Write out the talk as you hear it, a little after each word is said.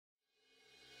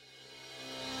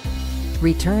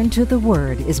Return to the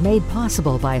Word is made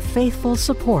possible by faithful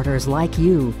supporters like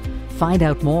you. Find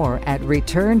out more at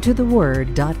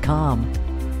returntotheword.com.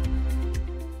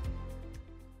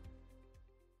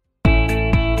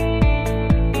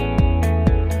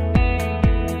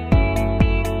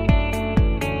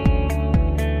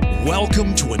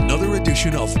 Welcome to another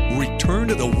edition of Return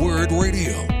to the Word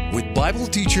Radio with Bible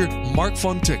teacher Mark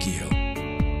Fontecchio.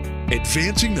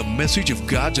 Advancing the message of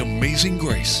God's amazing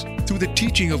grace through the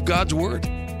teaching of God's Word.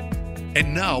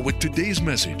 And now with today's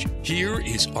message, here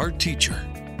is our teacher.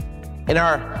 In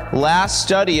our last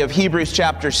study of Hebrews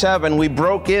chapter 7, we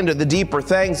broke into the deeper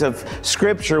things of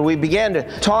Scripture. We began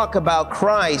to talk about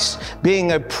Christ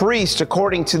being a priest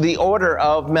according to the order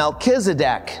of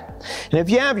Melchizedek. And if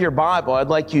you have your Bible, I'd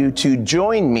like you to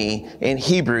join me in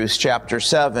Hebrews chapter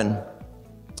 7.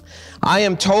 I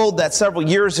am told that several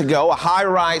years ago, a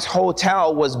high-rise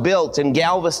hotel was built in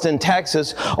Galveston,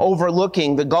 Texas,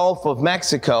 overlooking the Gulf of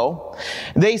Mexico.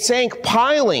 They sank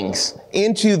pilings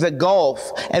into the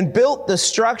Gulf and built the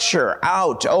structure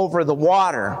out over the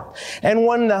water. And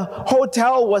when the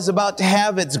hotel was about to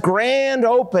have its grand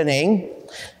opening,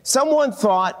 someone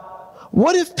thought,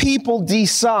 what if people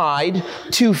decide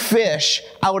to fish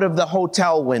out of the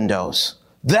hotel windows?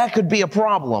 That could be a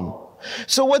problem.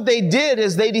 So what they did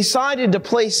is they decided to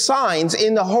place signs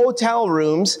in the hotel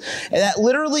rooms that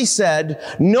literally said,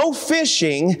 no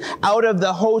fishing out of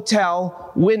the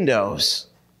hotel windows.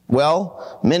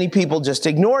 Well, many people just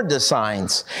ignored the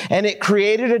signs, and it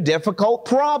created a difficult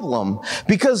problem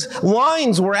because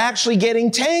lines were actually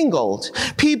getting tangled.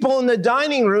 People in the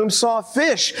dining room saw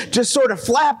fish just sort of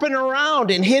flapping around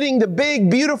and hitting the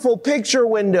big, beautiful picture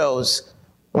windows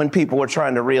when people were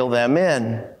trying to reel them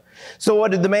in. So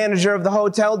what did the manager of the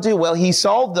hotel do? Well, he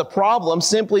solved the problem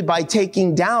simply by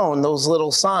taking down those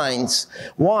little signs.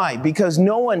 Why? Because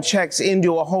no one checks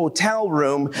into a hotel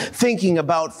room thinking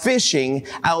about fishing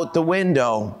out the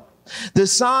window. The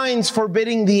signs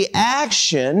forbidding the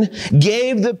action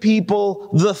gave the people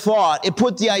the thought. It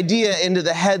put the idea into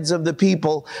the heads of the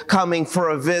people coming for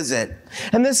a visit.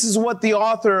 And this is what the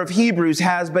author of Hebrews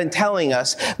has been telling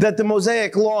us, that the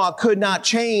Mosaic law could not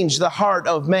change the heart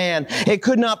of man. It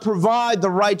could not provide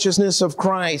the righteousness of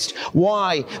Christ.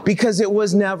 Why? Because it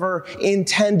was never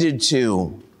intended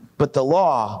to. But the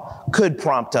law could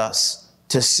prompt us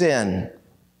to sin.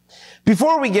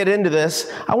 Before we get into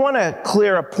this, I want to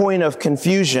clear a point of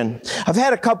confusion. I've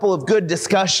had a couple of good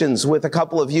discussions with a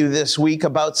couple of you this week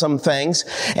about some things,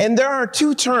 and there are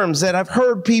two terms that I've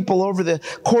heard people over the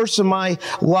course of my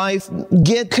life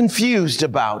get confused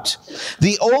about: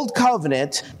 the Old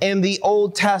Covenant and the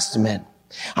Old Testament.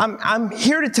 I'm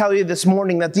here to tell you this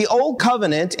morning that the Old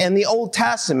Covenant and the Old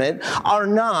Testament are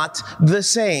not the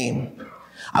same.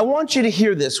 I want you to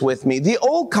hear this with me. The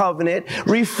Old Covenant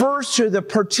refers to the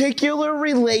particular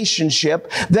relationship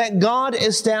that God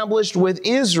established with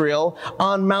Israel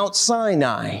on Mount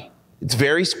Sinai. It's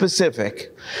very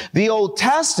specific. The Old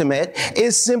Testament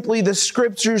is simply the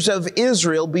scriptures of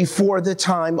Israel before the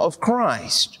time of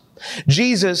Christ.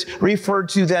 Jesus referred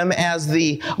to them as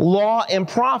the law and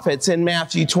prophets in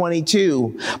Matthew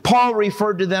 22. Paul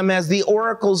referred to them as the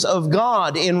oracles of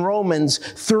God in Romans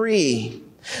 3.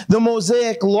 The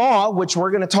Mosaic law, which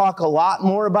we're going to talk a lot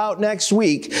more about next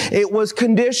week, it was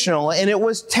conditional and it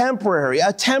was temporary,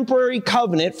 a temporary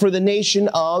covenant for the nation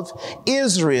of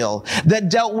Israel that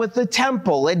dealt with the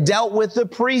temple, it dealt with the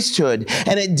priesthood,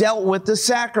 and it dealt with the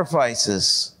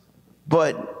sacrifices.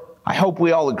 But I hope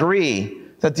we all agree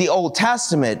that the Old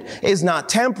Testament is not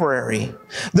temporary.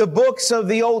 The books of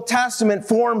the Old Testament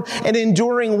form an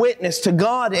enduring witness to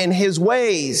God and His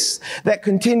ways that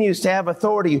continues to have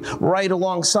authority right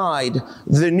alongside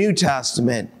the New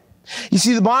Testament. You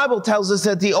see, the Bible tells us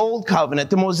that the Old Covenant,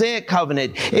 the Mosaic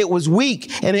Covenant, it was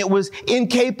weak and it was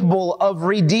incapable of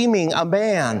redeeming a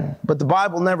man. But the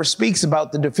Bible never speaks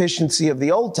about the deficiency of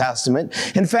the Old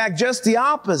Testament. In fact, just the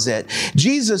opposite.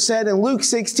 Jesus said in Luke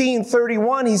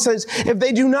 16:31, He says, if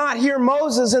they do not hear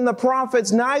Moses and the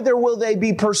prophets, neither will they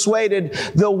be persuaded,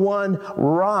 though one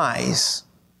rise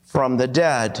from the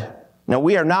dead. Now,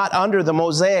 we are not under the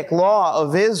Mosaic law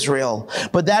of Israel,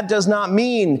 but that does not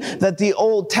mean that the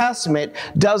Old Testament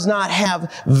does not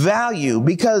have value,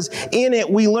 because in it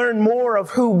we learn more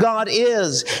of who God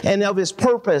is and of His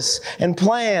purpose and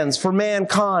plans for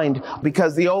mankind,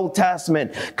 because the Old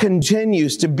Testament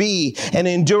continues to be an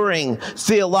enduring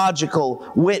theological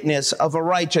witness of a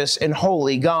righteous and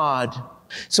holy God.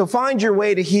 So find your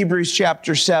way to Hebrews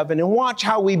chapter 7 and watch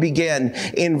how we begin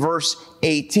in verse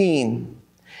 18.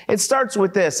 It starts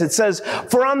with this. It says,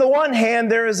 for on the one hand,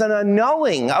 there is an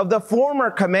annulling of the former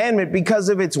commandment because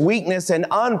of its weakness and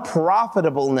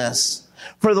unprofitableness.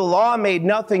 For the law made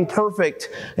nothing perfect,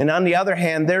 and on the other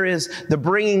hand, there is the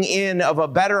bringing in of a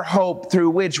better hope through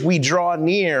which we draw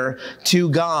near to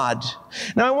God.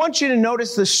 Now, I want you to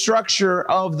notice the structure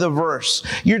of the verse.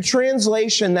 Your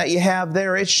translation that you have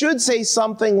there, it should say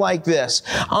something like this: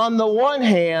 on the one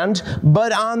hand,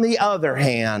 but on the other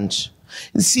hand.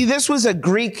 See, this was a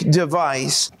Greek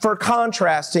device for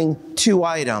contrasting two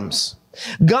items.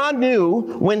 God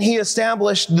knew when He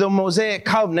established the Mosaic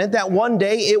covenant that one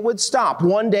day it would stop.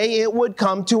 One day it would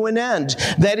come to an end.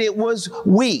 That it was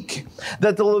weak.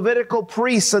 That the Levitical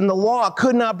priests and the law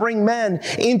could not bring men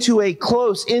into a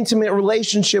close, intimate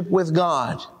relationship with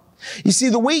God. You see,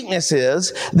 the weakness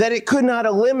is that it could not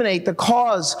eliminate the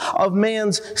cause of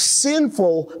man's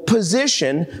sinful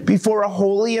position before a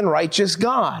holy and righteous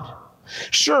God.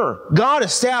 Sure, God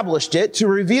established it to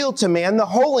reveal to man the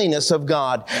holiness of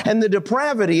God and the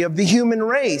depravity of the human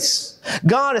race.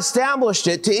 God established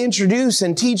it to introduce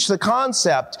and teach the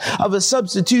concept of a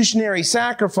substitutionary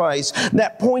sacrifice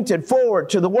that pointed forward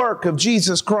to the work of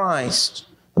Jesus Christ.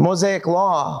 The Mosaic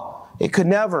Law, it could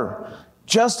never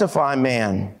justify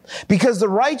man, because the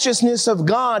righteousness of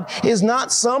God is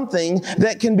not something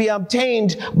that can be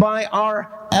obtained by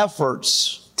our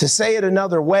efforts. To say it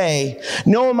another way,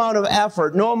 no amount of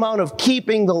effort, no amount of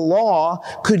keeping the law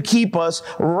could keep us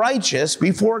righteous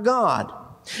before God.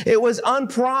 It was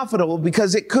unprofitable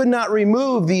because it could not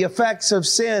remove the effects of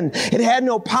sin. It had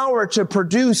no power to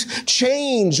produce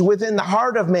change within the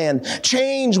heart of man,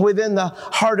 change within the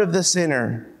heart of the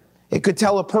sinner. It could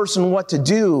tell a person what to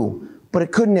do, but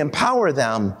it couldn't empower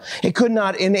them. It could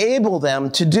not enable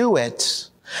them to do it.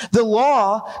 The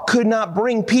law could not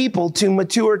bring people to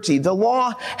maturity. The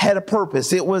law had a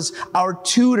purpose. It was our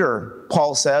tutor,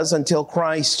 Paul says, until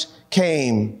Christ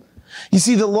came. You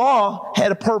see, the law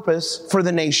had a purpose for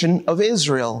the nation of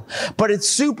Israel, but its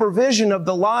supervision of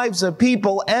the lives of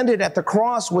people ended at the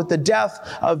cross with the death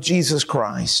of Jesus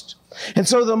Christ. And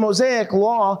so the Mosaic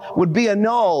Law would be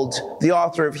annulled, the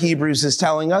author of Hebrews is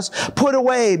telling us, put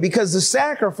away, because the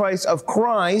sacrifice of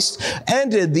Christ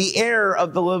ended the error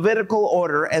of the Levitical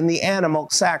order and the animal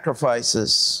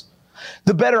sacrifices.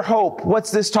 The better hope,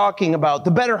 what's this talking about?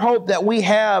 The better hope that we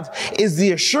have is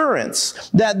the assurance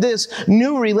that this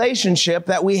new relationship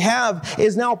that we have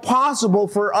is now possible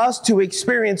for us to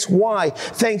experience. Why?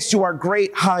 Thanks to our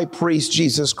great high priest,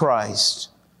 Jesus Christ.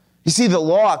 You see, the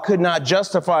law could not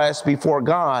justify us before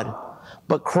God,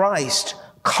 but Christ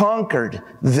conquered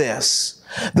this.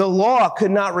 The law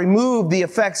could not remove the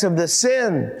effects of the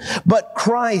sin, but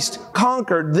Christ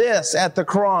conquered this at the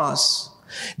cross.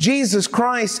 Jesus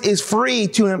Christ is free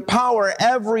to empower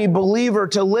every believer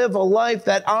to live a life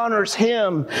that honors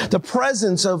Him. The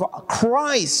presence of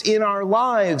Christ in our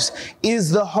lives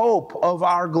is the hope of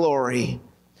our glory.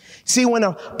 See, when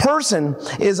a person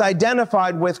is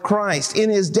identified with Christ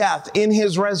in His death, in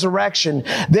His resurrection,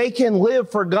 they can live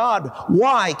for God.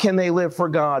 Why can they live for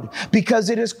God? Because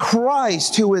it is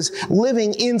Christ who is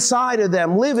living inside of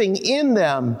them, living in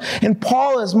them. And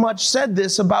Paul has much said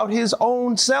this about his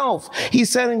own self. He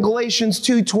said in Galatians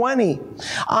 2:20,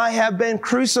 I have been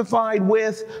crucified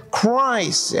with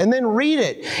Christ. And then read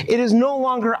it. It is no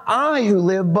longer I who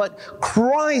live, but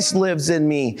Christ lives in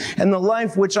me. And the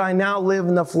life which I now live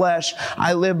in the flesh,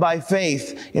 I live by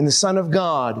faith in the Son of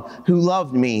God who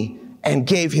loved me and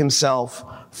gave Himself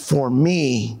for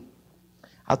me.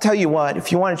 I'll tell you what,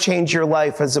 if you want to change your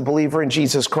life as a believer in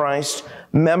Jesus Christ,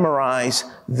 memorize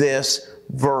this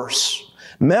verse.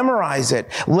 Memorize it.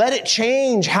 Let it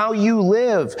change how you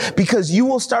live, because you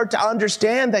will start to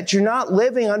understand that you're not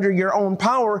living under your own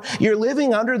power. You're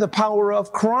living under the power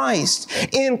of Christ.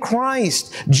 In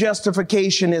Christ,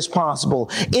 justification is possible.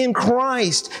 In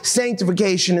Christ,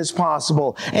 sanctification is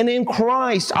possible. And in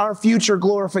Christ, our future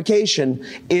glorification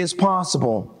is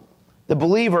possible. The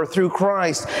believer through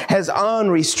Christ has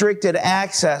unrestricted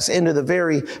access into the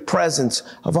very presence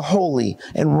of a holy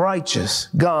and righteous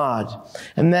God.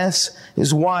 And this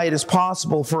is why it is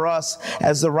possible for us,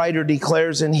 as the writer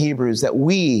declares in Hebrews, that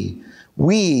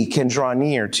we can draw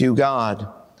near to God.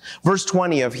 Verse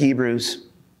 20 of Hebrews,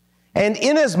 and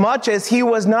inasmuch as He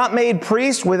was not made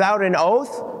priest without an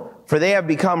oath, for they have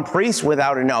become priests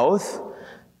without an oath,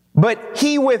 but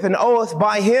He with an oath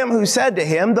by Him who said to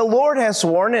Him, the Lord has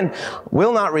sworn and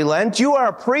will not relent. You are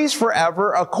a priest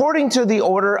forever according to the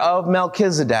order of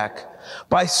Melchizedek.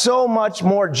 By so much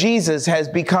more Jesus has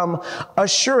become a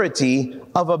surety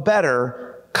of a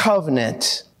better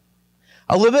covenant.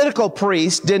 A Levitical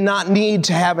priest did not need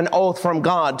to have an oath from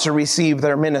God to receive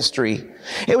their ministry.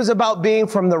 It was about being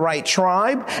from the right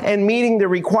tribe and meeting the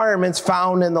requirements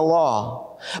found in the law.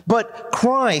 But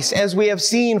Christ, as we have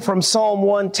seen from Psalm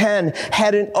 110,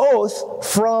 had an oath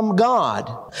from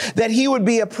God that he would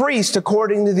be a priest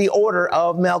according to the order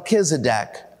of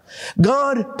Melchizedek.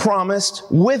 God promised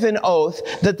with an oath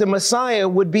that the Messiah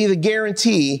would be the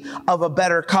guarantee of a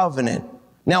better covenant.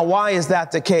 Now, why is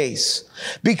that the case?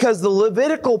 Because the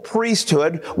Levitical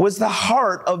priesthood was the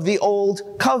heart of the old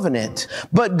covenant,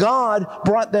 but God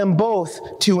brought them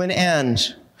both to an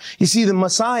end. You see, the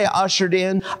Messiah ushered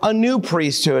in a new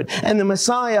priesthood, and the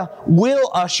Messiah will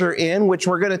usher in, which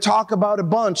we're going to talk about a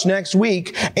bunch next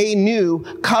week, a new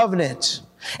covenant.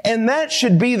 And that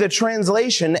should be the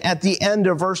translation at the end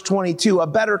of verse 22, a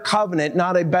better covenant,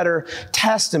 not a better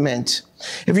testament.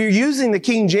 If you're using the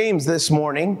King James this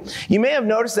morning, you may have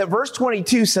noticed that verse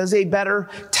 22 says a better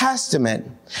testament.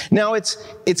 Now, it's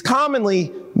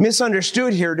commonly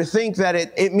misunderstood here to think that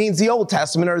it means the Old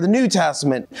Testament or the New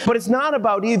Testament, but it's not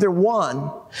about either one.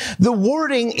 The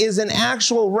wording is an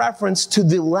actual reference to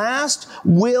the last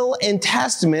will and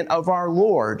testament of our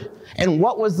Lord. And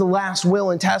what was the last will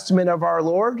and testament of our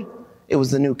Lord? It was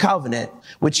the new covenant,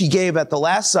 which he gave at the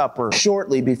Last Supper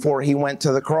shortly before he went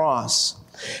to the cross.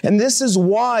 And this is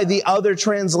why the other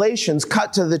translations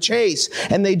cut to the chase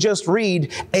and they just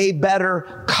read a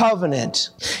better covenant.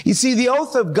 You see, the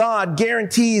oath of God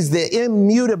guarantees the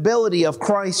immutability of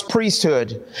Christ's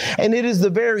priesthood. And it is the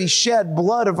very shed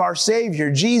blood of our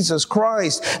Savior, Jesus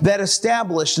Christ, that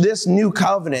established this new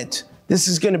covenant. This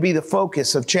is going to be the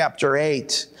focus of chapter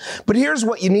 8. But here's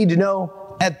what you need to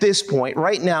know at this point,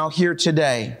 right now, here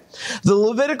today. The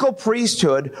Levitical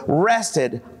priesthood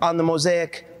rested on the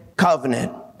Mosaic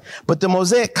covenant. But the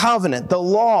Mosaic covenant, the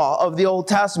law of the Old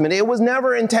Testament, it was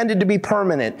never intended to be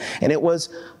permanent, and it was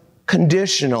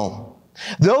conditional.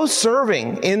 Those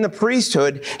serving in the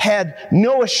priesthood had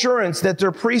no assurance that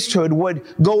their priesthood would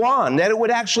go on, that it would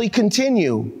actually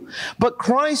continue. But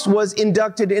Christ was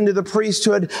inducted into the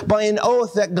priesthood by an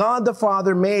oath that God the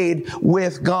Father made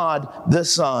with God the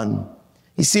Son.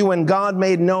 You see, when God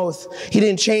made an oath, he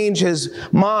didn't change his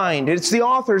mind. It's the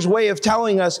author's way of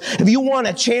telling us, if you want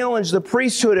to challenge the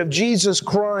priesthood of Jesus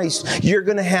Christ, you're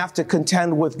going to have to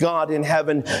contend with God in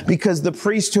heaven, because the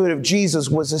priesthood of Jesus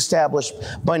was established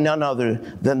by none other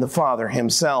than the Father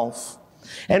himself.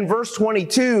 And verse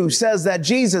 22 says that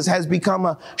Jesus has become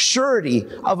a surety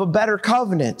of a better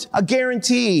covenant, a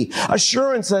guarantee,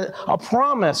 assurance that a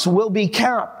promise will be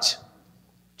kept.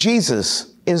 Jesus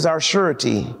is our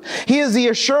surety. He is the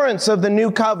assurance of the new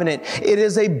covenant. It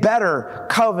is a better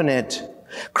covenant.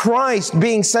 Christ,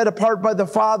 being set apart by the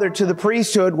Father to the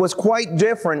priesthood, was quite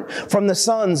different from the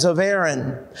sons of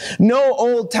Aaron. No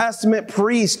Old Testament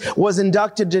priest was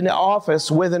inducted into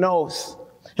office with an oath.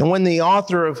 And when the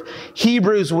author of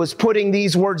Hebrews was putting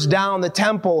these words down, the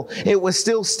temple, it was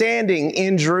still standing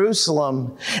in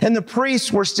Jerusalem. And the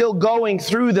priests were still going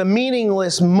through the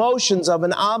meaningless motions of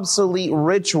an obsolete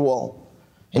ritual.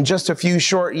 And just a few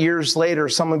short years later,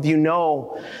 some of you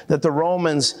know that the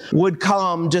Romans would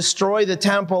come, destroy the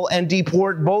temple, and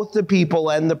deport both the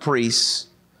people and the priests.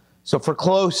 So for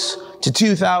close to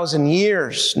 2,000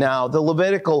 years now, the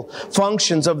Levitical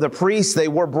functions of the priests, they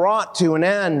were brought to an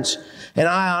end. And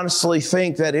I honestly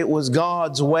think that it was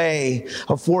God's way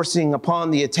of forcing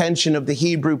upon the attention of the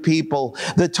Hebrew people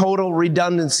the total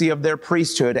redundancy of their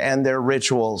priesthood and their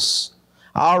rituals.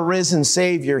 Our risen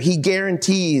Savior, he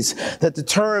guarantees that the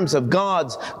terms of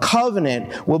God's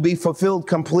covenant will be fulfilled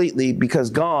completely, because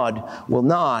God will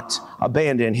not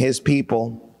abandon his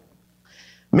people.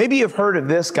 Maybe you've heard of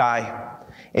this guy.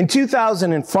 In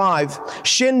 2005,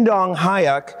 Shindong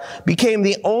Hayek became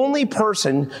the only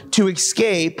person to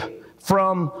escape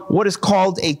from what is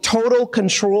called a total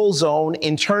control zone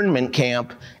internment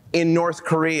camp in North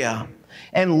Korea,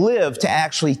 and lived to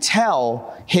actually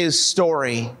tell his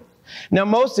story. Now,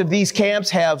 most of these camps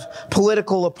have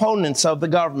political opponents of the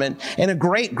government, and a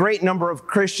great number of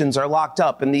Christians are locked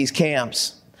up in these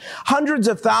camps. Hundreds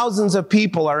of thousands of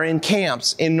people are in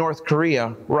camps in North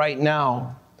Korea right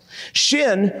now.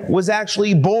 Shin was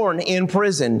actually born in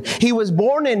prison. He was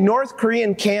born in North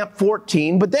Korean Camp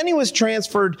 14, but then he was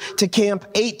transferred to Camp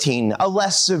 18, a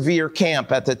less severe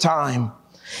camp at the time.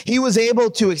 He was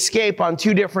able to escape on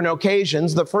 2 different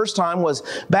occasions. The first time was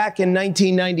back in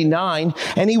 1999,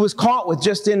 and he was caught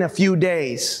within a few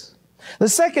days. The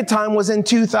second time was in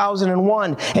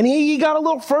 2001, and he got a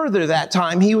little further that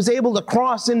time. He was able to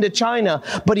cross into China,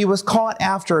 but he was caught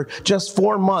after just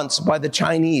 4 months by the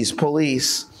Chinese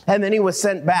police. And then he was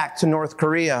sent back to North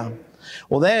Korea.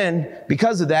 Well, then,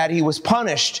 because of that, he was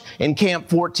punished in Camp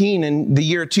 14 in the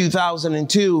year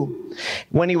 2002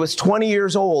 when he was 20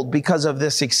 years old because of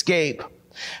this escape.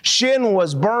 Shin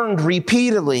was burned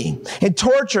repeatedly and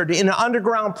tortured in an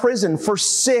underground prison for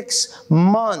 6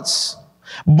 months.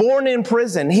 Born in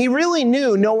prison, he really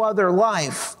knew no other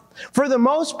life. For the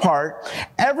most part,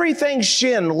 everything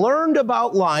Shin learned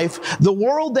about life, the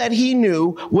world that he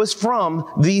knew, was from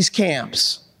these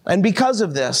camps. And because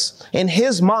of this, in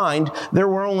his mind, there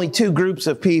were only 2 groups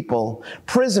of people: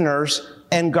 prisoners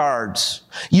and guards.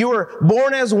 You were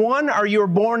born as one or you were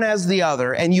born as the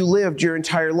other, and you lived your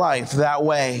entire life that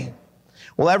way.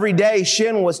 Well, every day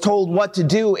Shin was told what to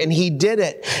do, and he did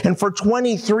it. And for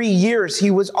 23 years, he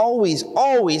was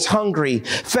always hungry,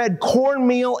 fed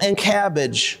cornmeal and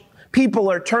cabbage.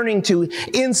 People are turning to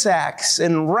insects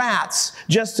and rats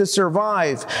just to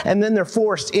survive, and then they're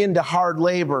forced into hard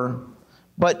labor.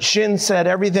 But Shin said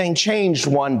everything changed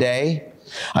one day.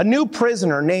 A new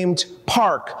prisoner named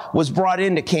Park was brought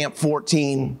into Camp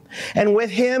 14. And with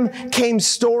him came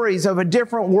stories of a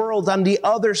different world on the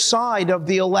other side of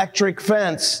the electric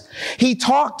fence. He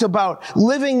talked about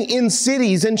living in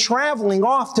cities and traveling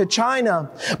off to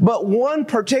China. But one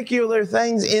particular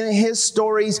thing in his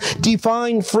stories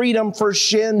defined freedom for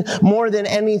Shin more than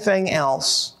anything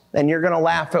else. And you're going to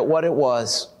laugh at what it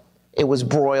was. It was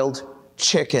broiled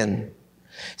chicken.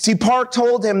 See, Park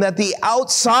told him that the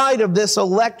outside of this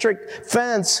electric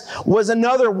fence was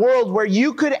another world where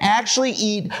you could actually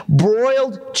eat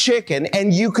broiled chicken,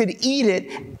 and you could eat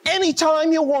it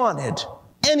anytime you wanted.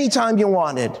 Anytime you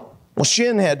wanted. Well,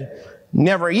 Shin had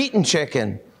never eaten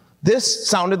chicken. This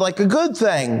sounded like a good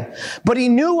thing. But he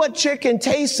knew what chicken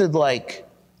tasted like.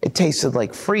 It tasted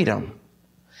like freedom.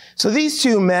 So these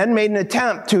 2 men made an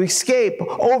attempt to escape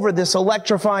over this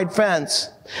electrified fence.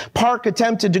 Park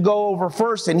attempted to go over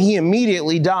first, and he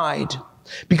immediately died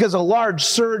because a large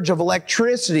surge of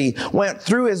electricity went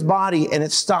through his body and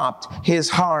it stopped his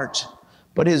heart.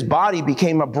 But his body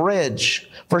became a bridge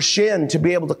for Shin to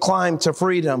be able to climb to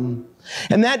freedom.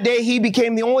 And that day he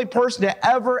became the only person to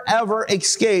ever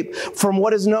escape from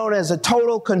what is known as a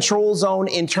total control zone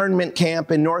internment camp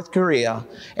in North Korea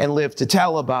and live to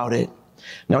tell about it.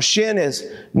 Now, Shin is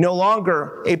no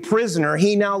longer a prisoner.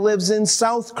 He now lives in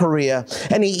South Korea,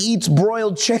 and he eats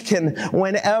broiled chicken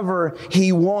whenever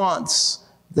he wants.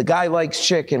 The guy likes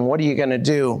chicken. What are you going to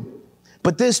do?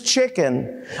 But this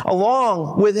chicken,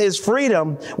 along with his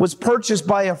freedom, was purchased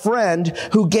by a friend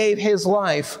who gave his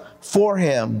life for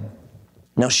him.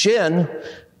 Now, Shin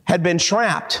had been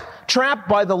trapped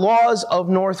by the laws of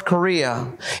North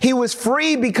Korea. He was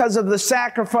free because of the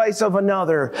sacrifice of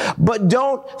another. But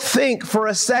don't think for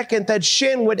a second that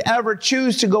Shin would ever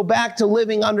choose to go back to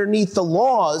living underneath the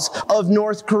laws of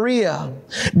North Korea.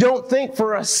 Don't think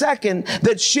for a second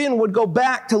that Shin would go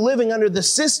back to living under the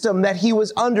system that he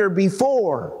was under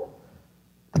before.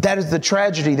 But that is the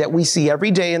tragedy that we see every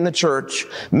day in the church.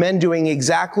 Men doing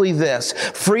exactly this,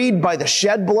 freed by the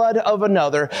shed blood of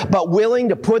another, but willing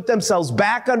to put themselves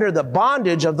back under the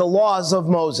bondage of the laws of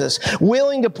Moses,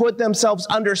 willing to put themselves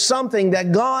under something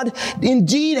that God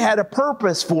indeed had a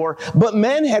purpose for, but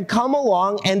men had come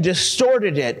along and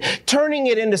distorted it, turning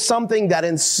it into something that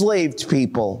enslaved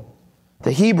people.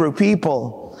 The Hebrew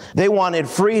people, they wanted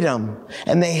freedom,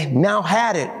 and they now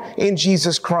had it in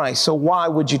Jesus Christ. So why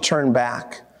would you turn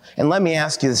back? And let me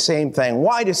ask you the same thing.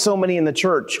 Why do so many in the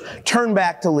church turn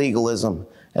back to legalism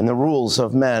and the rules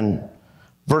of men?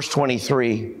 Verse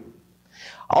 23.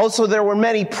 Also, there were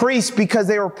many priests because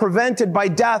they were prevented by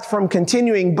death from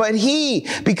continuing. But he,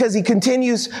 because he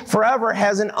continues forever,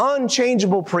 has an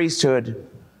unchangeable priesthood.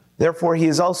 Therefore, he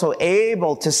is also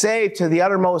able to save to the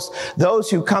uttermost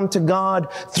those who come to God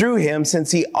through him,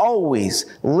 since he always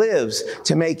lives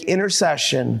to make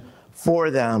intercession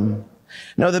for them.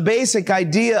 Now, the basic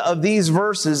idea of these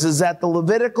verses is that the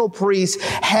Levitical priests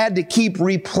had to keep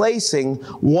replacing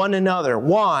one another.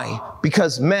 Why?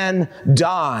 Because men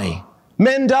die.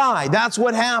 Men die. That's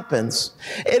what happens.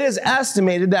 It is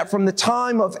estimated that from the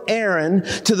time of Aaron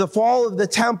to the fall of the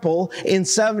temple in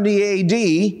 70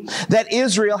 AD, that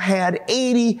Israel had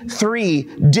 83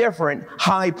 different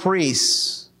high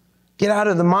priests. Get out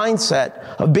of the mindset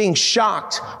of being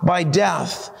shocked by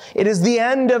death. It is the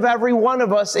end of every one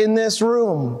of us in this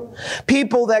room.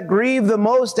 People that grieve the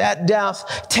most at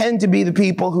death tend to be the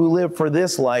people who live for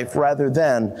this life rather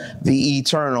than the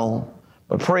eternal.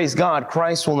 But praise God,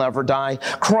 Christ will never die.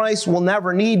 Christ will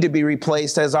never need to be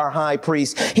replaced as our high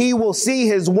priest. He will see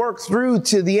his work through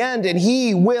to the end, and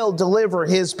he will deliver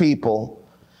his people.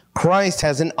 Christ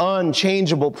has an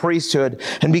unchangeable priesthood,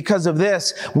 and because of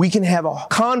this, we can have a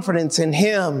confidence in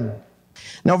him.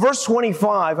 Now, verse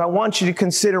 25, I want you to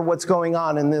consider what's going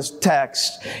on in this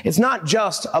text. It's not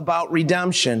just about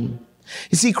redemption.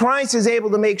 You see, Christ is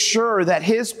able to make sure that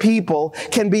his people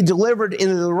can be delivered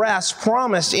into the rest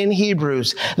promised in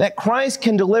Hebrews, that Christ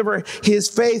can deliver his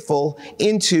faithful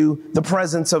into the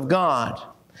presence of God.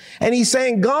 And he's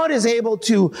saying God is able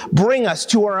to bring us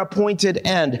to our appointed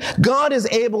end. God is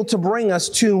able to bring us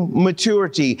to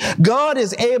maturity. God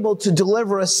is able to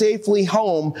deliver us safely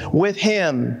home with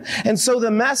him. And so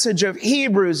the message of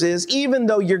Hebrews is, even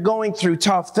though you're going through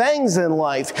tough things in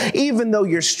life, even though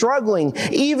you're struggling,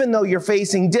 even though you're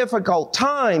facing difficult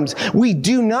times, we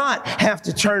do not have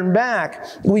to turn back.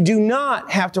 We do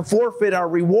not have to forfeit our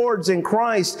rewards in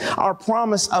Christ, our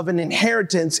promise of an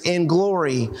inheritance in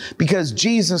glory, because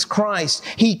Jesus Christ,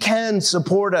 he can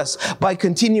support us by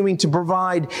continuing to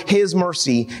provide his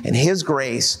mercy and his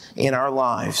grace in our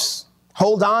lives.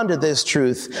 Hold on to this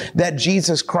truth that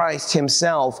Jesus Christ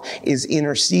himself is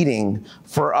interceding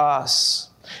for us.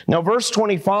 Now, verse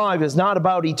 25 is not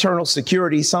about eternal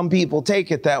security. Some people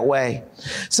take it that way.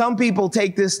 Some people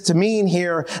take this to mean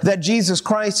here that Jesus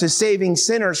Christ is saving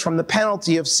sinners from the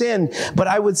penalty of sin. But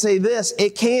I would say this,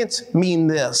 it can't mean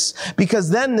this, because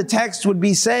then the text would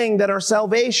be saying that our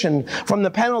salvation from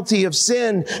the penalty of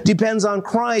sin depends on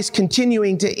Christ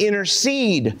continuing to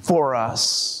intercede for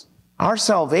us. Our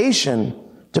salvation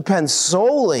depends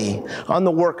solely on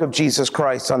the work of Jesus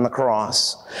Christ on the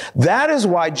cross. That is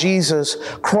why Jesus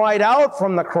cried out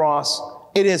from the cross,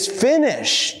 "It is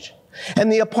finished." And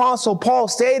the Apostle Paul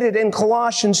stated in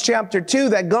Colossians chapter 2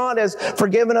 that God has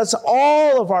forgiven us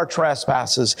all of our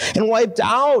trespasses and wiped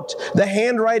out the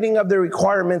handwriting of the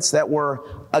requirements that were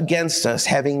against us,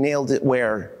 having nailed it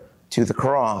where? To the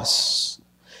cross.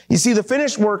 You see, the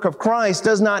finished work of Christ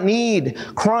does not need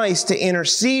Christ to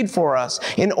intercede for us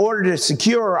in order to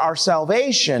secure our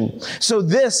salvation. So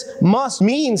this must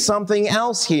mean something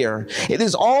else here. It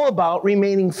is all about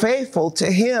remaining faithful to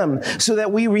him so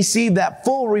that we receive that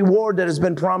full reward that has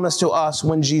been promised to us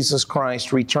when Jesus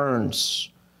Christ returns.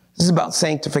 This is about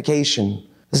sanctification.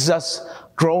 This is us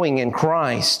growing in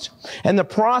Christ and the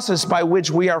process by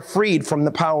which we are freed from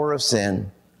the power of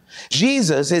sin.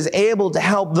 Jesus is able to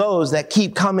help those that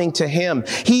keep coming to him.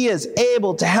 He is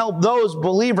able to help those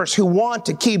believers who want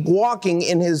to keep walking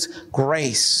in his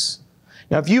grace.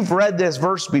 Now, if you've read this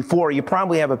verse before, you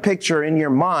probably have a picture in your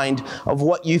mind of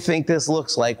what you think this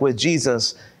looks like with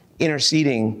Jesus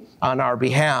interceding on our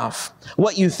behalf.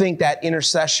 What you think that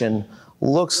intercession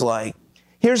looks like.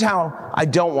 Here's how I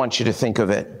don't want you to think of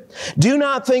it. Do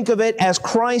not think of it as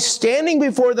Christ standing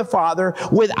before the Father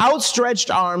with outstretched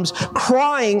arms,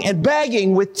 crying and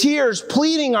begging with tears,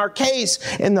 pleading our case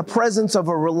in the presence of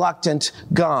a reluctant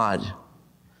God.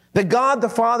 That God the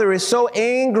Father is so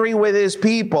angry with his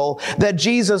people that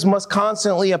Jesus must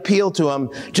constantly appeal to him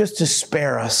just to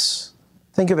spare us.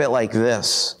 Think of it like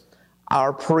this.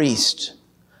 Our priest,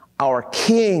 our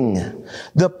King,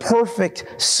 the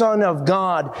perfect Son of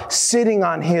God, sitting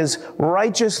on his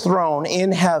righteous throne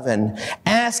in heaven,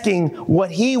 asking what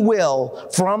he will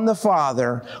from the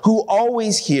Father, who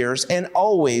always hears and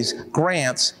always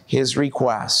grants his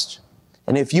request.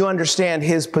 And if you understand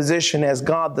his position as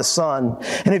God the Son,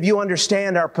 and if you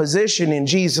understand our position in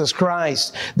Jesus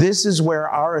Christ, this is where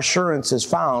our assurance is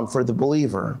found for the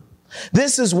believer.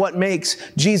 This is what makes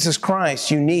Jesus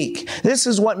Christ unique. This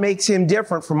is what makes him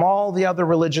different from all the other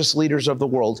religious leaders of the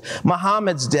world.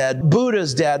 Muhammad's dead,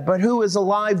 Buddha's dead, but who is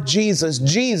alive? Jesus.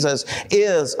 Jesus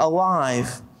is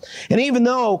alive. And even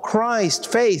though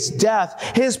Christ faced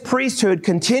death, his priesthood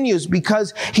continues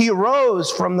because he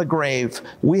rose from the grave.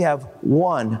 We have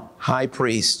one high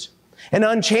priest. An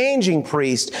unchanging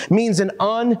priest means an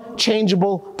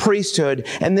unchangeable priesthood,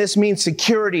 and this means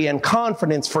security and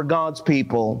confidence for God's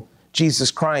people.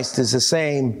 Jesus Christ is the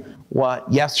same,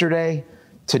 yesterday,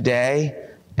 today,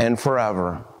 and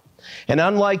forever. And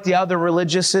unlike the other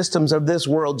religious systems of this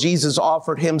world, Jesus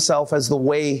offered himself as the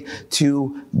way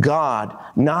to God,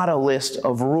 not a list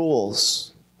of rules.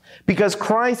 Because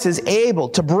Christ is able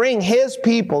to bring his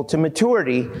people to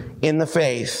maturity in the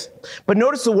faith. But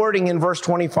notice the wording in verse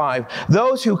 25.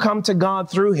 Those who come to God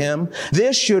through him,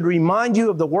 this should remind you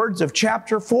of the words of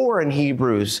chapter 4 in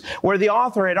Hebrews, where the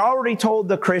author had already told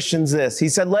the Christians this. He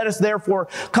said, "Let us therefore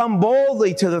come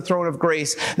boldly to the throne of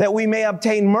grace, that we may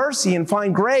obtain mercy and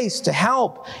find grace to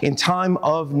help in time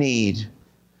of need."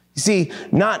 You see,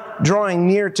 not drawing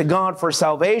near to God for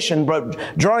salvation, but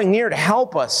drawing near to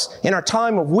help us in our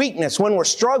time of weakness, when we're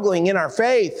struggling in our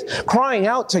faith, crying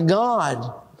out to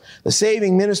God. The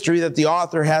saving ministry that the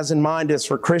author has in mind is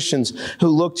for Christians who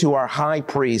look to our high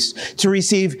priest to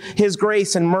receive his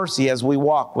grace and mercy as we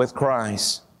walk with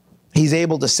Christ. He's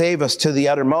able to save us to the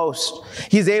uttermost.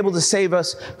 He's able to save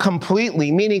us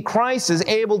completely, meaning Christ is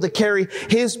able to carry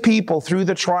his people through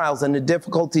the trials and the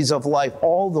difficulties of life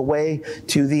all the way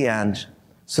to the end,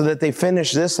 so that they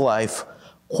finish this life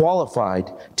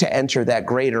qualified to enter that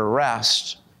greater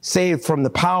rest, saved from the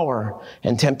power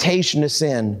and temptation to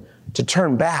sin, to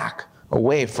turn back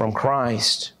away from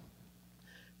Christ.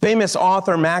 Famous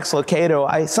author Max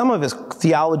Lucado, some of his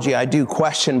theology I do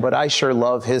question, but I sure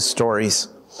love his stories.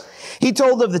 He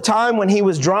told of the time when he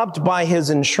was dropped by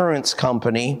his insurance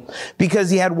company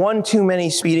because he had one too many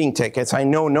speeding tickets. I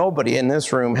know nobody in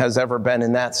this room has ever been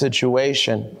in that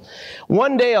situation.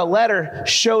 One day a letter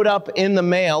showed up in the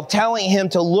mail telling him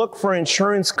to look for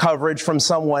insurance coverage from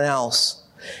someone else.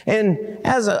 And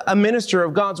as a minister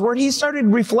of God's Word, he started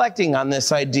reflecting on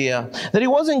this idea that he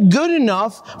wasn't good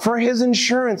enough for his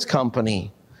insurance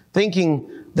company, thinking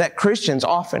that Christians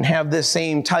often have this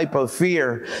same type of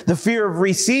fear, the fear of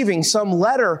receiving some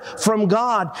letter from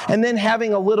God and then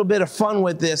having a little bit of fun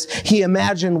with this. He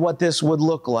imagined what this would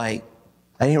look like.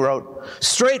 And he wrote,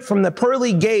 "Straight from the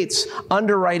Pearly Gates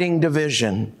Underwriting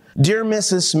Division. Dear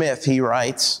Mrs. Smith," he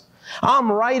writes, "I'm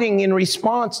writing in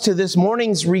response to this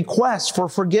morning's request for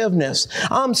forgiveness.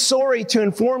 I'm sorry to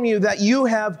inform you that you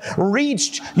have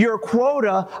reached your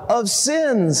quota of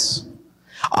sins.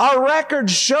 Our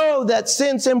records show that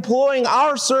since employing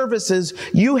our services,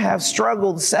 you have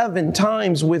struggled 7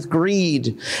 times with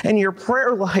greed, and your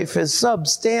prayer life is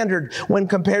substandard when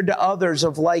compared to others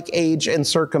of like age and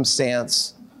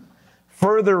circumstance.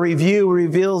 Further review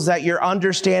reveals that your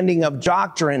understanding of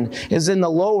doctrine is in the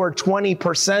lower 20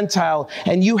 percentile,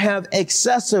 and you have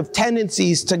excessive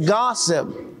tendencies to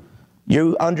gossip.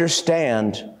 You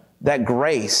understand that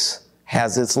grace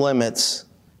has its limits.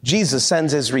 Jesus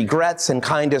sends his regrets and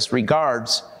kindest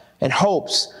regards and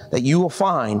hopes that you will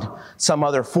find some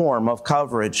other form of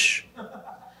coverage."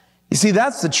 You see,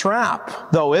 that's the trap,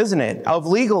 though, isn't it, of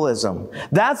legalism.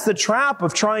 That's the trap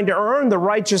of trying to earn the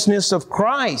righteousness of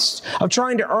Christ, of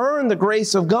trying to earn the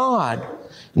grace of God.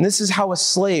 And this is how a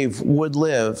slave would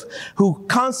live, who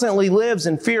constantly lives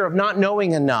in fear of not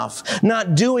knowing enough,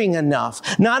 not doing enough,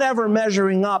 not ever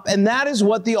measuring up. And that is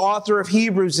what the author of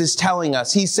Hebrews is telling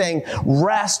us. He's saying,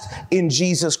 rest in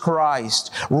Jesus Christ.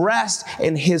 Rest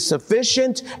in his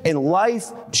sufficient and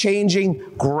life-changing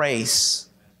grace.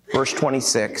 Verse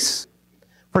 26.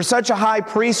 "For such a high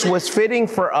priest was fitting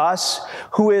for us,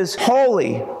 who is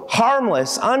holy,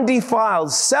 harmless,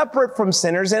 undefiled, separate from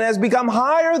sinners, and has become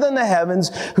higher than the heavens,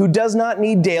 who does not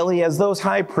need daily, as those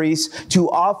high priests,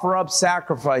 to offer up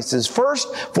sacrifices,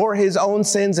 first for his own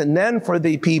sins and then for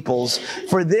the people's.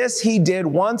 For this he did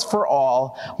once for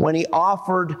all, when he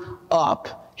offered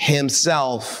up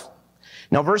himself."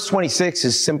 Now, verse 26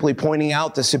 is simply pointing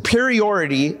out the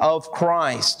superiority of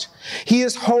Christ. He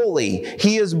is holy.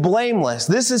 He is blameless.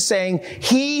 This is saying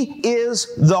he is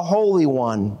the Holy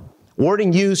One.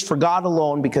 Wording used for God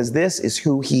alone because this is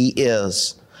who he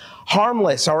is.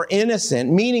 Harmless or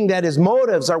innocent, meaning that his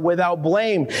motives are without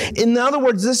blame. In other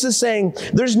words, this is saying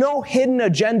there's no hidden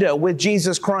agenda with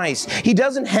Jesus Christ. He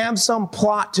doesn't have some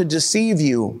plot to deceive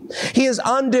you. He is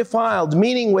undefiled,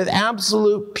 meaning with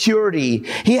absolute purity.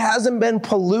 He hasn't been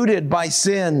polluted by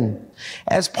sin.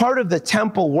 As part of the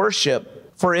temple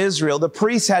worship for Israel, the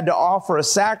priest had to offer a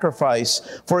sacrifice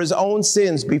for his own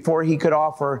sins before he could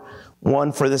offer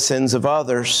one for the sins of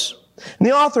others. And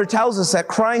the author tells us that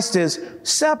Christ is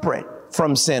separate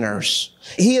from sinners.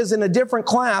 He is in a different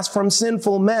class from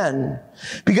sinful men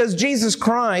because Jesus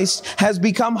Christ has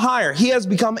become higher. He has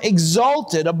become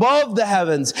exalted above the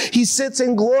heavens. He sits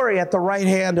in glory at the right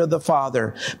hand of the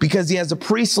Father because he has a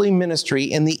priestly ministry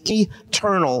in the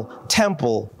eternal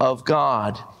temple of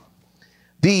God.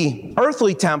 The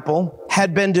earthly temple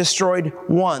had been destroyed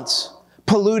once,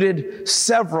 polluted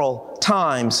several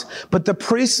times, but the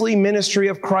priestly ministry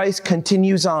of Christ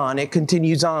continues on. It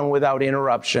continues on without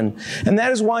interruption. And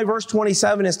that is why verse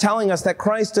 27 is telling us that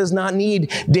Christ does not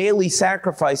need daily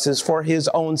sacrifices for his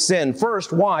own sin.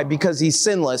 First, why? Because he's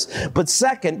sinless. But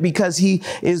second, because he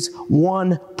is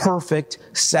one perfect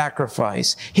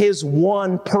sacrifice. His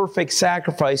one perfect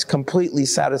sacrifice completely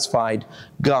satisfied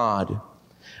God.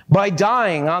 By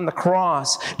dying on the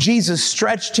cross, Jesus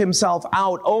stretched himself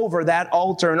out over that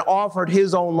altar and offered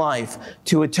his own life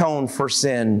to atone for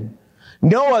sin.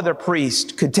 No other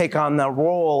priest could take on the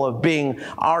role of being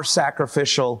our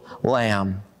sacrificial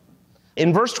lamb.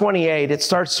 In verse 28, it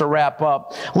starts to wrap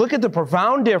up. Look at the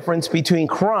profound difference between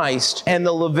Christ and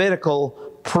the Levitical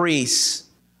priests.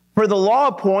 For the law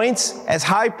appoints as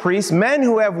high priests men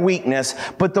who have weakness,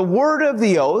 but the word of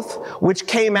the oath, which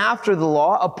came after the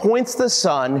law, appoints the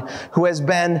Son who has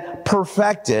been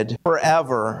perfected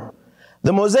forever.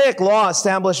 The Mosaic law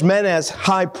established men as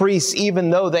high priests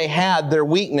even though they had their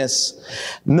weakness.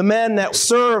 The men that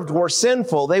served were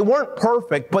sinful. They weren't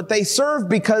perfect, but they served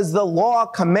because the law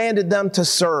commanded them to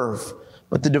serve.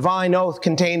 But the divine oath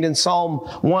contained in Psalm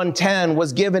 110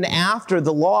 was given after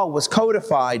the law was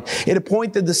codified. It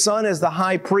appointed the Son as the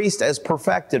high priest as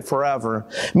perfected forever,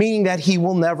 meaning that he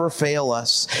will never fail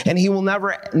us and he will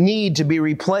never need to be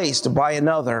replaced by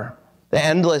another. The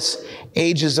endless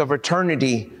ages of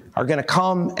eternity are going to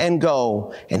come and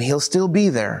go, and he'll still be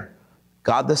there.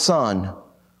 God the Son,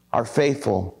 our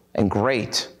faithful and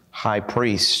great high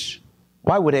priest.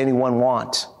 Why would anyone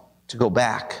want to go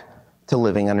back to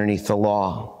living underneath the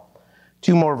law?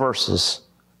 2 more verses.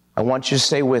 I want you to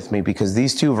stay with me because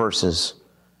these 2 verses,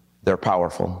 they're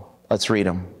powerful. Let's read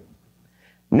them.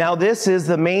 Now this is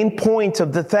the main point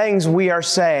of the things we are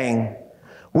saying.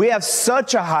 We have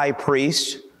such a high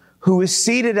priest who is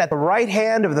seated at the right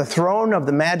hand of the throne of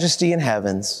the majesty in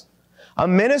heavens, a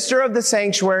minister of the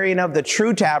sanctuary and of the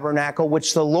true tabernacle,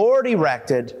 which the Lord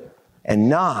erected, and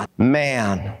not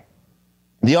man.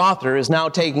 The author is now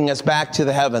taking us back to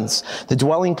the heavens, the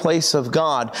dwelling place of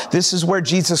God. This is where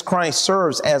Jesus Christ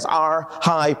serves as our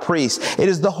high priest. It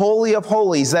is the Holy of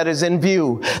Holies that is in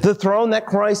view. The throne that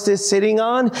Christ is sitting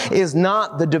on is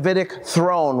not the Davidic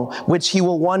throne, which he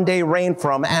will one day reign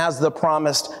from as the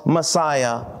promised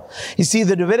Messiah. You see,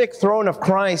 the Davidic throne of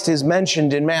Christ is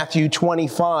mentioned in Matthew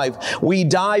 25. We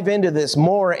dive into this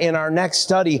more in our next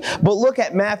study. But look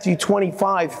at Matthew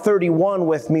 25:31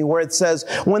 with me, where it says,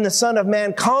 when the Son of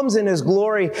Man comes in his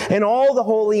glory and all the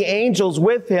holy angels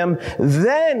with him,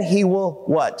 then he will,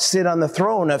 what? Sit on the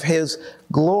throne of his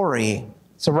glory.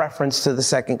 It's a reference to the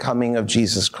second coming of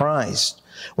Jesus Christ,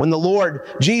 when the Lord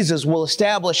Jesus will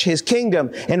establish his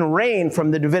kingdom and reign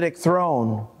from the Davidic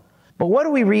throne. But what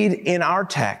do we read in our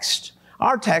text?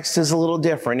 Our text is a little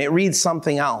different. It reads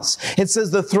something else. It says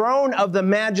the throne of the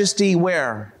majesty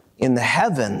where? In the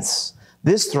heavens.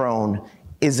 This throne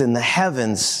is in the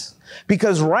heavens.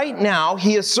 Because right now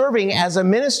he is serving as a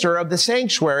minister of the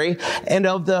sanctuary and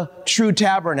of the true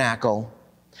tabernacle.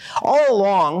 All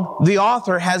along, the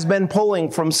author has been pulling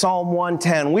from Psalm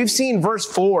 110. We've seen verse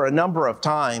 4 a number of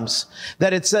times,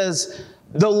 that it says,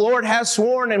 the Lord has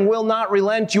sworn and will not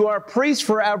relent. You are a priest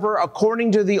forever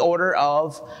according to the order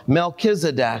of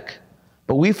Melchizedek.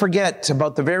 But we forget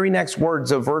about the very next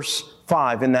words of verse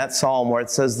 5 in that psalm where it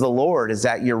says, the Lord is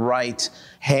at your right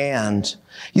hand.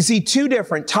 You see, 2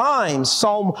 different times,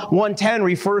 Psalm 110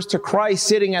 refers to Christ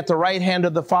sitting at the right hand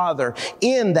of the Father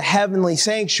in the heavenly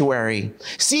sanctuary.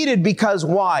 Seated because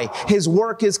why? His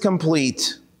work is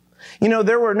complete. You know,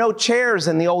 there were no chairs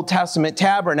in the Old Testament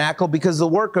tabernacle because the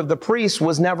work of the priest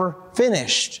was never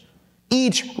finished.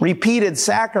 Each repeated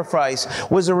sacrifice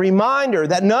was a reminder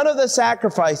that none of the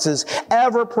sacrifices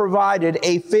ever provided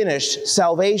a finished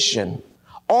salvation.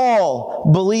 All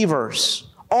believers,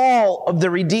 all of the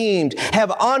redeemed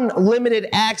have unlimited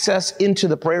access into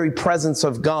the very presence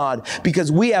of God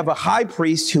because we have a high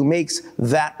priest who makes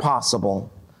that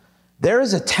possible. There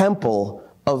is a temple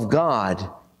of God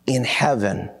in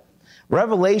heaven.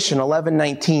 Revelation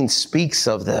 11:19 speaks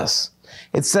of this.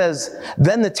 It says,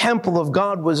 then the temple of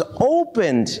God was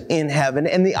opened in heaven,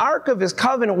 and the ark of his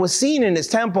covenant was seen in his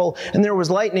temple, and there was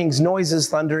lightnings, noises,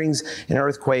 thunderings, an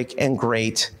earthquake, and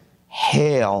great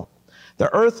hail.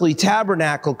 The earthly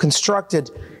tabernacle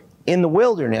constructed in the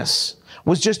wilderness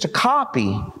was just a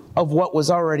copy of what was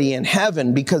already in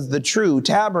heaven, because the true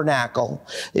tabernacle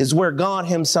is where God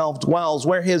himself dwells,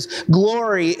 where his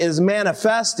glory is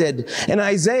manifested. And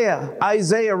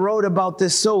Isaiah wrote about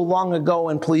this so long ago,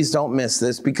 and please don't miss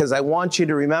this, because I want you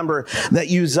to remember that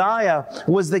Uzziah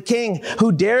was the king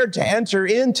who dared to enter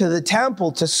into the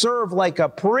temple to serve like a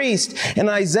priest. And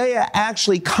Isaiah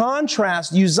actually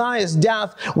contrasts Uzziah's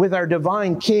death with our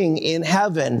divine king in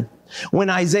heaven. When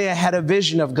Isaiah had a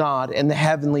vision of God in the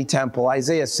heavenly temple,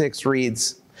 Isaiah 6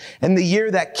 reads, in the year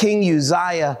that King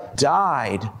Uzziah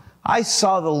died, I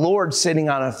saw the Lord sitting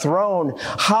on a throne,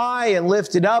 high and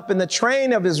lifted up, and the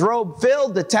train of his robe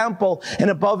filled the temple, and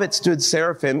above it stood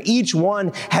seraphim. Each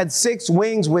one had 6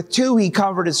 wings. With 2 he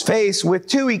covered his face, with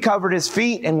 2 he covered his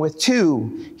feet, and with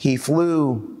 2 he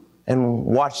flew. And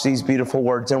watch these beautiful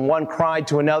words. And one cried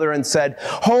to another and said,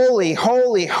 holy,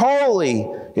 holy, holy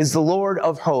is the Lord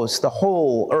of hosts. The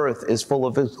whole earth is full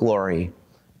of his glory.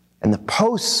 And the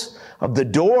posts of the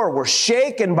door were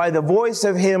shaken by the voice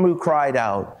of him who cried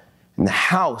out. And the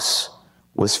house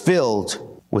was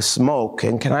filled with smoke.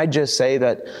 And can I just say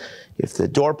that if the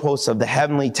doorposts of the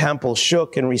heavenly temple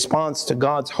shook in response to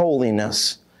God's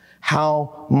holiness,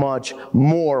 how much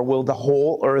more will the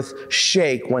whole earth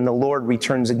shake when the Lord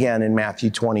returns again in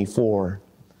Matthew 24?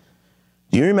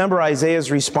 Do you remember Isaiah's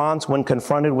response when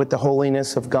confronted with the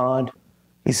holiness of God?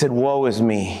 He said, "Woe is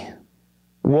me.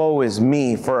 Woe is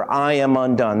me, for I am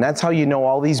undone." That's how you know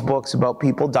all these books about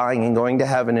people dying and going to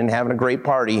heaven and having a great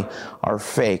party are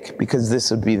fake, because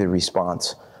this would be the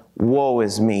response. Woe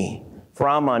is me, for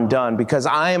I'm undone, because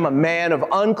I am a man of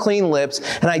unclean lips,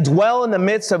 and I dwell in the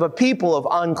midst of a people of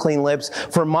unclean lips.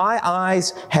 For my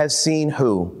eyes have seen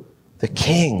who? The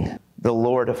King, the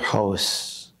Lord of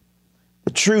hosts. The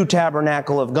true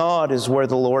tabernacle of God is where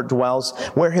the Lord dwells,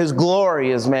 where His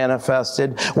glory is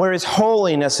manifested, where His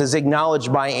holiness is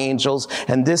acknowledged by angels,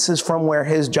 and this is from where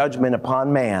His judgment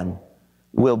upon man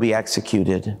will be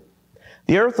executed.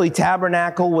 The earthly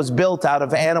tabernacle was built out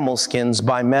of animal skins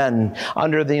by men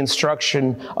under the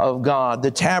instruction of God.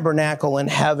 The tabernacle in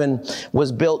heaven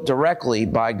was built directly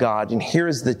by God. And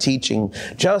here's the teaching.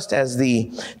 Just as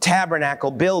the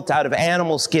tabernacle built out of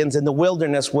animal skins in the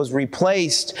wilderness was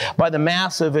replaced by the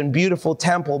massive and beautiful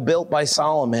temple built by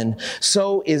Solomon,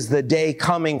 so is the day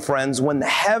coming, friends, when the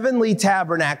heavenly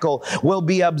tabernacle will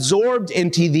be absorbed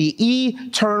into the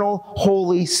eternal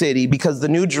holy city, because the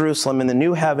new Jerusalem and the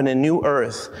new heaven and new earth,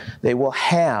 they will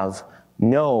have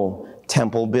no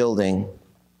temple building.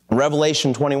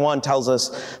 Revelation 21 tells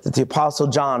us that the Apostle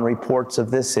John reports of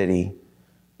this city,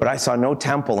 "But I saw no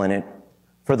temple in it,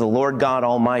 for the Lord God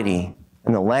Almighty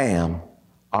and the Lamb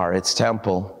are its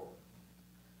temple."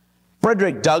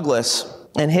 Frederick Douglass,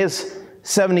 in his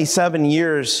 77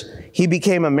 years, he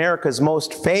became America's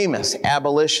most famous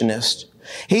abolitionist.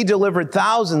 He delivered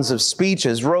thousands of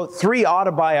speeches, wrote 3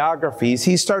 autobiographies,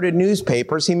 he started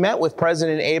newspapers, he met with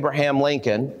President Abraham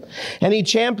Lincoln, and he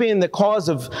championed the cause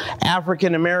of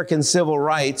African American civil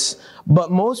rights.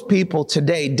 But most people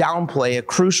today downplay a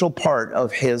crucial part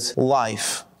of his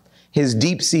life, his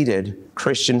deep-seated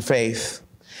Christian faith.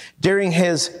 During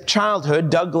his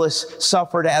childhood, Douglass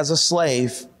suffered as a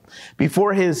slave.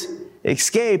 Before his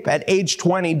escape at age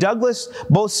 20, Douglass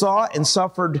both saw and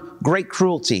suffered great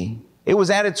cruelty. It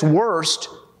was at its worst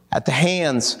at the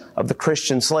hands of the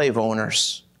Christian slave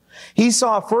owners. He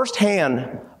saw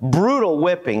firsthand brutal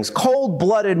whippings,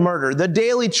 cold-blooded murder, the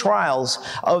daily trials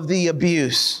of the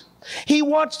abuse. He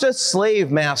watched a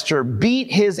slave master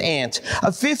beat his aunt,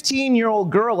 a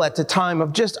 15-year-old girl at the time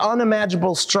of just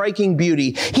unimaginable striking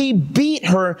beauty. He beat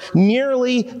her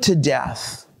nearly to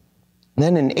death.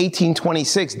 Then in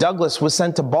 1826, Douglass was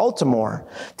sent to Baltimore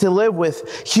to live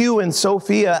with Hugh and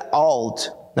Sophia Auld.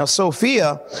 Now,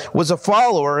 Sophia was a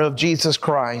follower of Jesus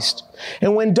Christ.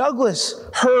 And when Douglass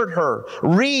heard her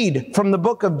read from the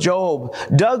book of Job,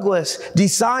 Douglass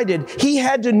decided he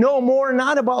had to know more,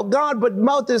 not about God, but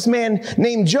about this man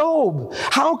named Job.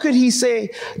 How could he say,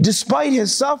 despite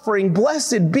his suffering,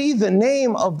 "Blessed be the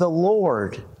name of the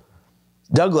Lord"?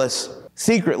 Douglass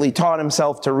secretly taught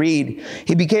himself to read.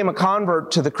 He became a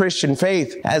convert to the Christian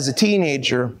faith as a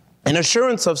teenager. An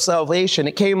assurance of salvation,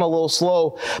 it came a little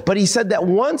slow, but he said that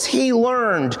once he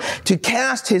learned to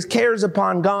cast his cares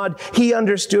upon God, he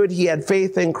understood he had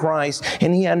faith in Christ,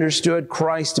 and he understood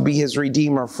Christ to be his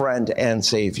Redeemer, friend, and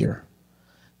Savior.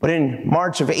 But in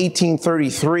March of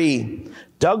 1833,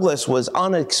 Douglass was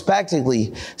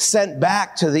unexpectedly sent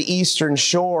back to the Eastern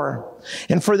Shore.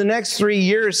 And for the next 3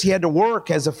 years, he had to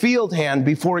work as a field hand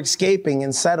before escaping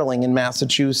and settling in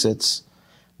Massachusetts.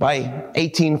 By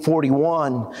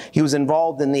 1841, he was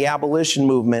involved in the abolition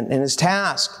movement, and his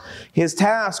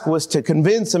task was to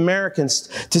convince Americans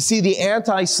to see the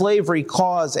anti-slavery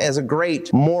cause as a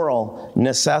great moral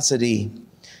necessity.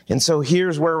 And so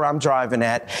here's where I'm driving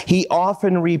at. He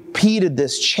often repeated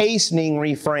this chastening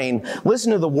refrain.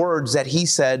 Listen to the words that he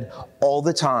said all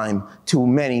the time to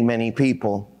many, many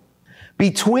people.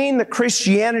 Between the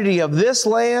Christianity of this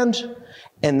land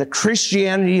and the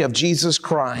Christianity of Jesus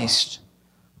Christ,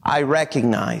 I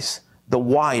recognize the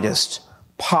widest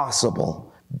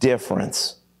possible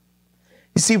difference.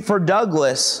 You see, for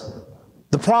Douglass,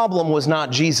 the problem was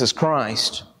not Jesus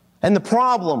Christ, and the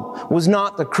problem was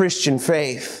not the Christian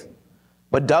faith.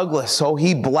 But Douglass,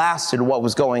 he blasted what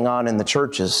was going on in the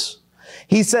churches.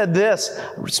 He said this,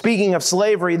 speaking of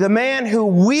slavery, "The man who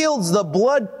wields the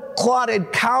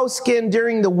blood-clotted cowskin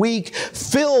during the week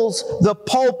fills the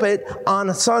pulpit on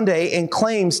a Sunday and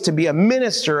claims to be a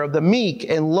minister of the meek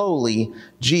and lowly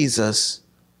Jesus."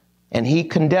 And he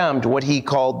condemned what he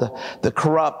called the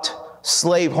corrupt,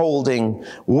 slave-holding,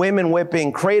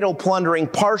 women-whipping, cradle-plundering,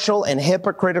 partial and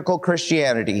hypocritical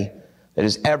Christianity that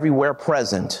is everywhere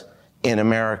present in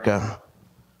America.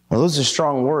 Well, those are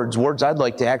strong words I'd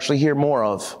like to actually hear more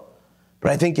of.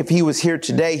 But I think if he was here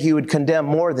today, he would condemn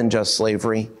more than just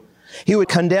slavery. He would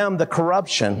condemn the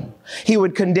corruption. He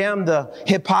would condemn the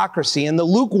hypocrisy and the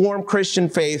lukewarm Christian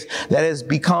faith that has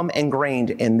become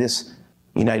ingrained in this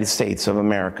United States of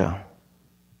America.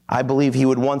 I believe he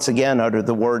would once again utter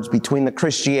the words, between the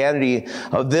Christianity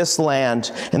of this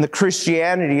land and the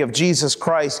Christianity of Jesus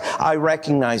Christ, I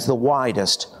recognize the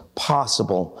widest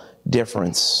possible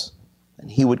difference.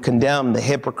 And he would condemn the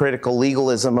hypocritical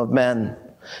legalism of men,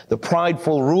 the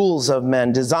prideful rules of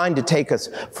men designed to take us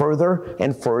further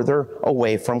and further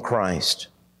away from Christ.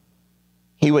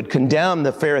 He would condemn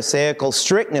the Pharisaical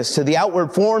strictness to the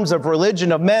outward forms of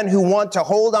religion of men who want to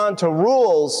hold on to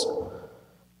rules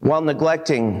while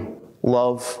neglecting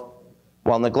love,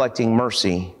 while neglecting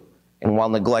mercy, and while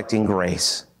neglecting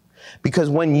grace. Because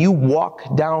when you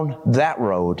walk down that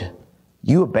road,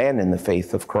 you abandon the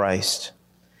faith of Christ.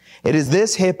 It is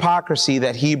this hypocrisy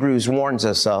that Hebrews warns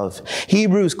us of.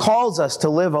 Hebrews calls us to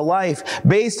live a life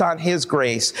based on His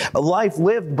grace, a life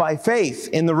lived by faith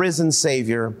in the risen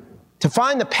Savior, to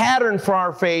find the pattern for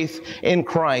our faith in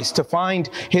Christ, to find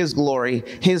His glory,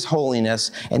 His holiness,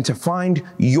 and to find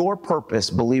your purpose,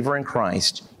 believer in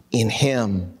Christ, in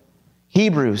Him.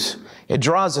 Hebrews, it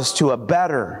draws us to a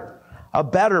better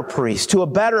priest, to a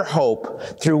better hope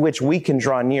through which we can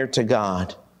draw near to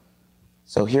God.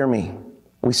 So hear me.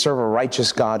 We serve a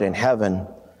righteous God in heaven.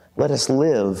 Let us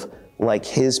live like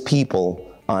His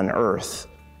people on earth.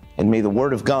 And may the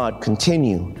Word of God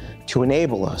continue to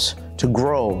enable us to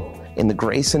grow in the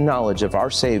grace and knowledge of our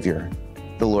Savior,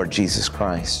 the Lord Jesus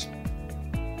Christ.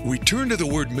 Return to the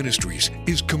Word Ministries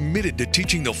is committed to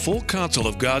teaching the full counsel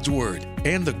of God's Word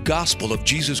and the gospel of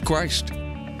Jesus Christ.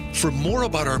 For more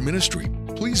about our ministry,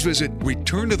 please visit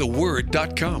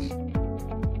returntotheword.com.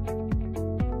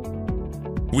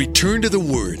 Return to the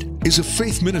Word is a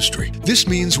faith ministry. This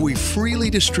means we freely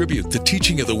distribute the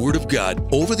teaching of the Word of God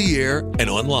over the air and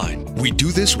online. We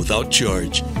do this without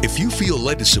charge. If you feel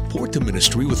led to support the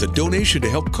ministry with a donation to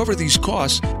help cover these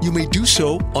costs, you may do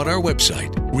so on our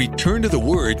website,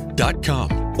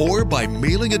 returntotheword.com, or by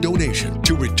mailing a donation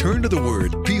to Return to the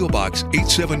Word, P.O. Box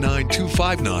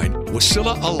 879259,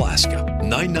 Wasilla, Alaska,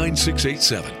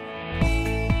 99687.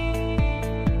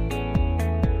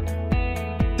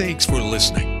 Thanks for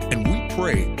listening, and we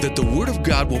pray that the Word of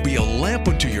God will be a lamp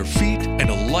unto your feet and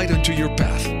a light unto your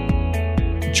path.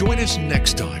 Join us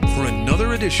next time for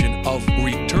another edition of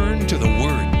Return to the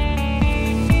Word.